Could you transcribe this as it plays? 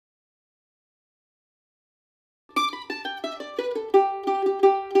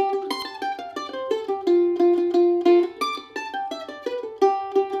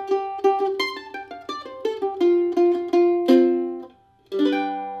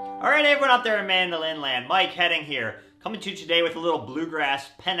Alright everyone out there in mandolin land, Mike Heading here, coming to you today with a little bluegrass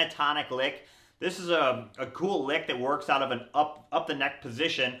pentatonic lick. This is a cool lick that works out of an up the neck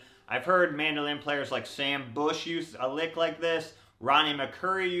position. I've heard mandolin players like Sam Bush use a lick like this. Ronnie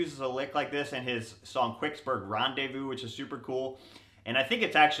McCurry uses a lick like this in his song Quicksburg Rendezvous, which is super cool. And I think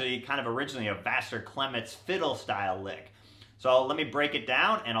it's actually kind of originally a Vassar Clements fiddle style lick. So let me break it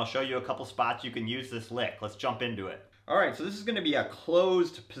down and I'll show you a couple spots you can use this lick. Let's jump into it. Alright, so this is going to be a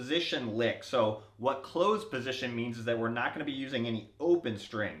closed position lick. So what closed position means is that we're not going to be using any open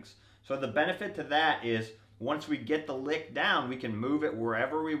strings. So the benefit to that is once we get the lick down, we can move it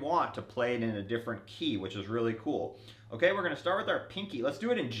wherever we want to play it in a different key, which is really cool. Okay, we're going to start with our pinky. Let's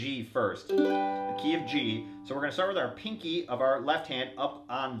do it in G first, the key of G. So we're going to start with our pinky of our left hand up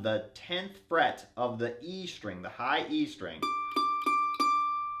on the 10th fret of the E string, the high E string.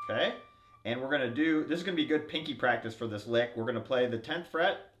 Okay? And we're going to do, this is going to be good pinky practice for this lick. We're going to play the 10th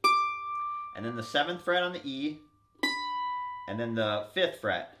fret, and then the 7th fret on the E, and then the 5th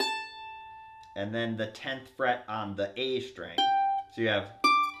fret, and then the 10th fret on the A string. So you have,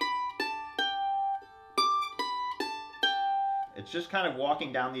 it's just kind of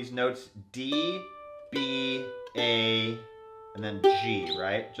walking down these notes, D, B, A, and then G,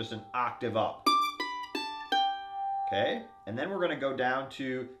 right? Just an octave up. Okay, and then we're going to go down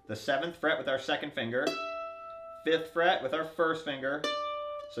to the 7th fret with our second finger, 5th fret with our first finger,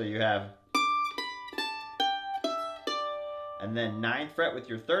 so you have, and then 9th fret with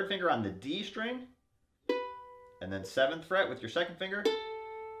your third finger on the D string, and then 7th fret with your second finger,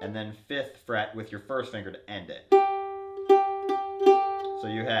 and then 5th fret with your first finger to end it. So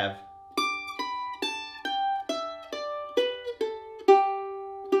you have,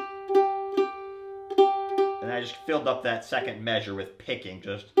 and I just filled up that second measure with picking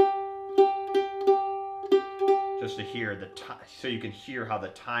just to hear the so you can hear how the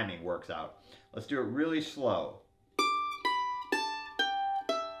timing works out. Let's do it really slow.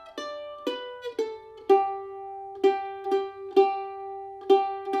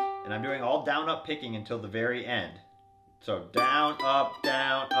 And I'm doing all down up picking until the very end. So down, up,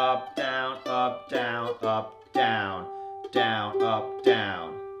 down, up, down, up, down, up, down, down, up,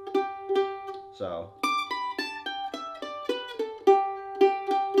 down. So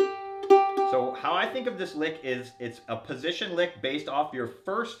how I think of this lick is it's a position lick based off your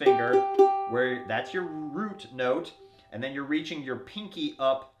first finger, where that's your root note, and then you're reaching your pinky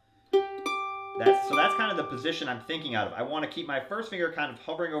up. So that's kind of the position I'm thinking out of. I want to keep my first finger kind of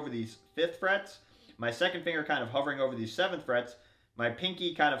hovering over these 5th frets, my second finger kind of hovering over these 7th frets, my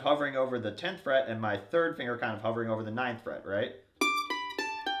pinky kind of hovering over the 10th fret, and my third finger kind of hovering over the 9th fret, right?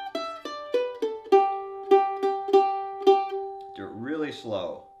 Do it really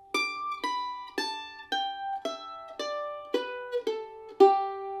slow.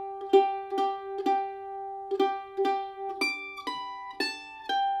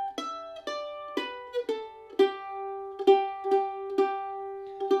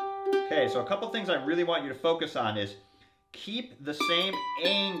 Okay, so a couple things I really want you to focus on is keep the same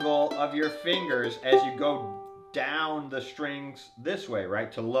angle of your fingers as you go down the strings this way,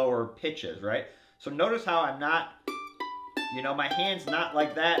 right, to lower pitches, right? So notice how I'm not, you know, my hand's not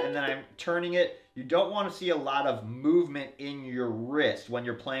like that and then I'm turning it. You don't want to see a lot of movement in your wrist when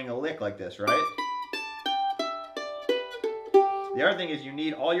you're playing a lick like this, right? The other thing is you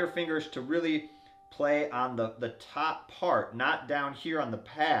need all your fingers to really play on the top part, not down here on the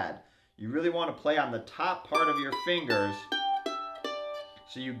pad. You really want to play on the top part of your fingers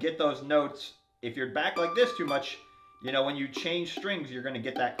so you get those notes. If you're back like this too much, you know, when you change strings, you're going to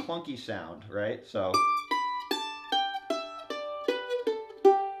get that clunky sound, right? So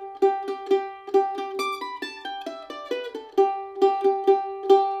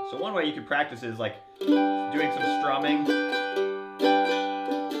one way you can practice is like doing some strumming.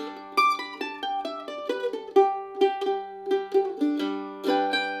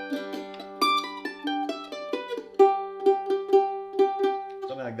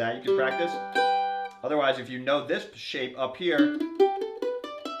 That you can practice. Otherwise, if you know this shape up here,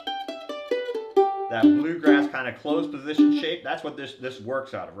 that bluegrass kind of closed position shape, that's what this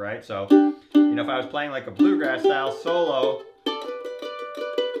works out of, right? So, you know, if I was playing like a bluegrass style solo,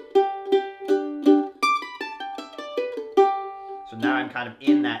 so now I'm kind of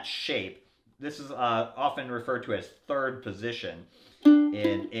in that shape. This is often referred to as third position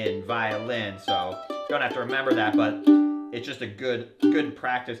in violin, so you don't have to remember that, but it's just a good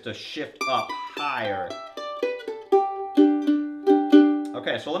practice to shift up higher.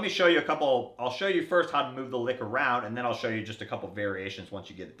 Okay, so let me show you a couple. I'll show you first how to move the lick around, and then I'll show you just a couple variations once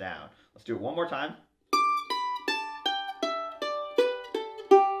you get it down. Let's do it one more time.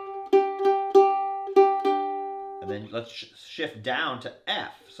 then let's shift down to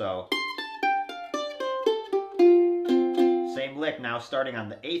F. So same lick now starting on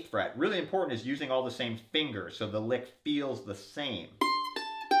the 8th fret. Really important is using all the same fingers so the lick feels the same.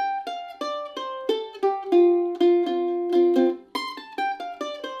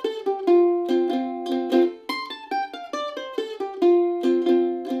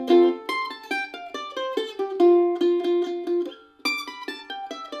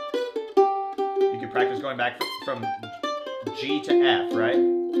 You can practice going back from G to F, right?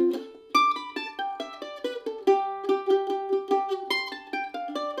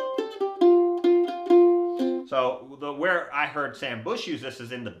 So where I heard Sam Bush use this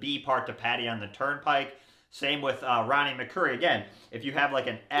is in the B part to Patty on the Turnpike. Same with Ronnie McCoury. Again, if you have like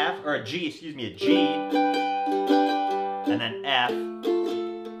an F, or a G, excuse me, a G, and then F,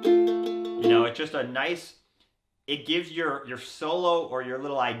 you know, it's just a nice, it gives your solo or your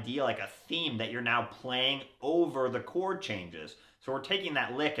little idea like a theme that you're now playing over the chord changes. So we're taking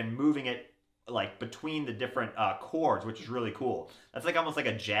that lick and moving it like between the different chords, which is really cool. That's like almost like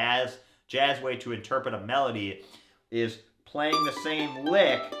a jazz way to interpret a melody, is playing the same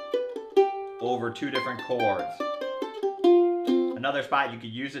lick over 2 different chords. Another spot you could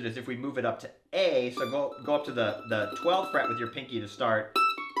use it is if we move it up to A, so go up to the 12th fret with your pinky to start,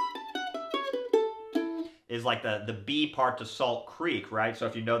 is like the B part to Salt Creek, right? So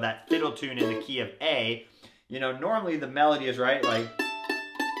if you know that fiddle tune in the key of A, you know, normally the melody is, right, like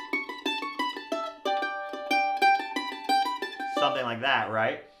something like that,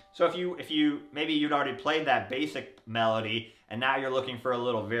 right? So if you maybe you'd already played that basic melody and now you're looking for a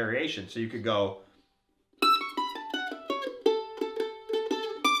little variation, so you could go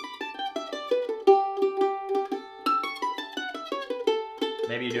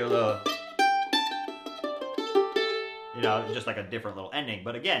maybe you do a little, you know, just like a different little ending.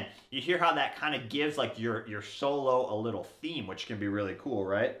 But again, you hear how that kind of gives like your solo a little theme, which can be really cool,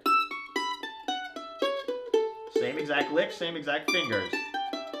 right? Same exact lick, same exact fingers.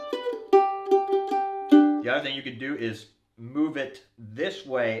 The other thing you could do is move it this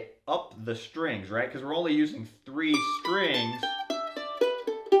way up the strings, right? Because we're only using 3 strings.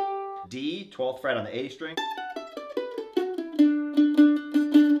 D, 12th fret on the A string.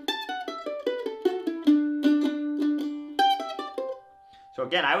 So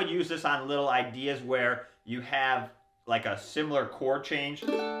again, I would use this on little ideas where you have like a similar chord change,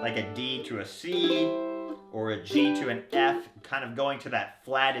 like a D to a C, or a G to an F, kind of going to that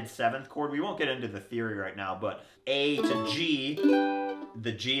flatted 7th chord. We won't get into the theory right now, but A to G,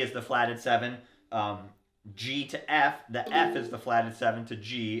 the G is the flatted 7, G to F, the F is the flatted 7 to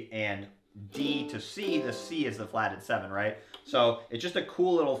G, and D to C, the C is the flatted 7, right? So it's just a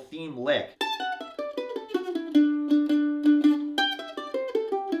cool little theme lick.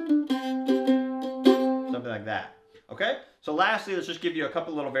 Something like that. Okay? So lastly, let's just give you a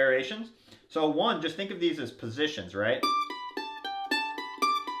couple little variations. So one, just think of these as positions, right?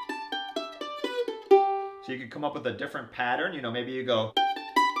 So you could come up with a different pattern. You know, maybe you go,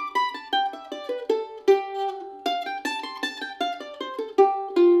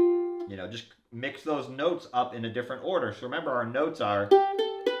 you know, just mix those notes up in a different order. So remember, our notes are,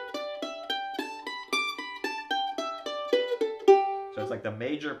 so it's like the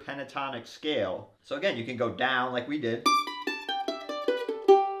major pentatonic scale. So again, you can go down like we did,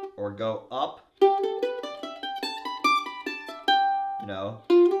 or go up, you know.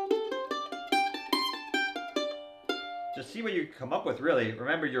 Just see what you come up with, really.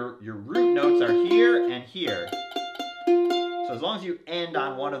 Remember, your root notes are here and here. So as long as you end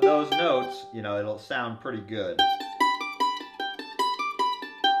on one of those notes, you know, it'll sound pretty good.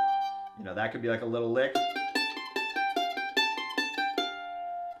 You know, that could be like a little lick.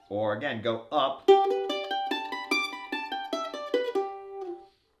 Or again, go up.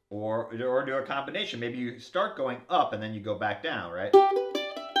 Or do a combination. Maybe you start going up and then you go back down, right?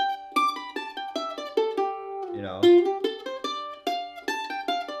 You know.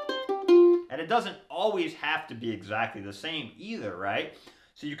 And it doesn't always have to be exactly the same either, right?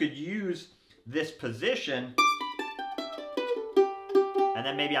 So you could use this position, and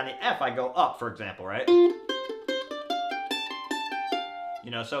then maybe on the F I go up, for example, right?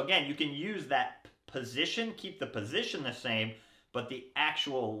 You know, so again, you can use that position, keep the position the same, but the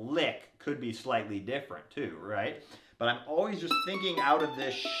actual lick could be slightly different too, right? But I'm always just thinking out of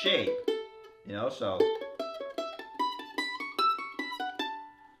this shape, you know, so,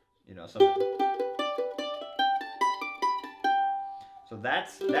 you know, something. So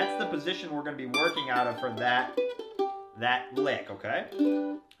that's the position we're going to be working out of for that lick, okay?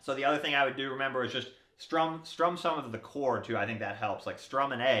 So the other thing I would do, remember, is just strum some of the chord too. I think that helps, like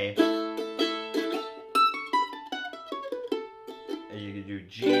strum an A. You can do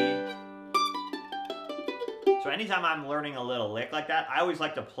G. So anytime I'm learning a little lick like that, I always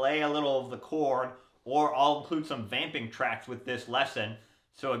like to play a little of the chord, or I'll include some vamping tracks with this lesson.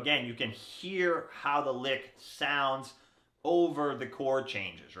 So again, you can hear how the lick sounds over the chord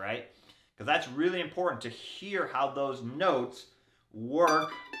changes, right? Because that's really important to hear how those notes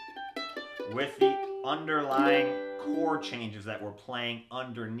work with the underlying chord changes that we're playing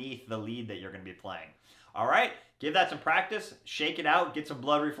underneath the lead that you're going to be playing. All right, give that some practice, shake it out, get some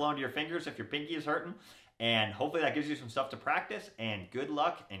blood reflowing to your fingers if your pinky is hurting, and hopefully that gives you some stuff to practice, and good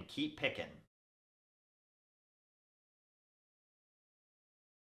luck, and keep picking.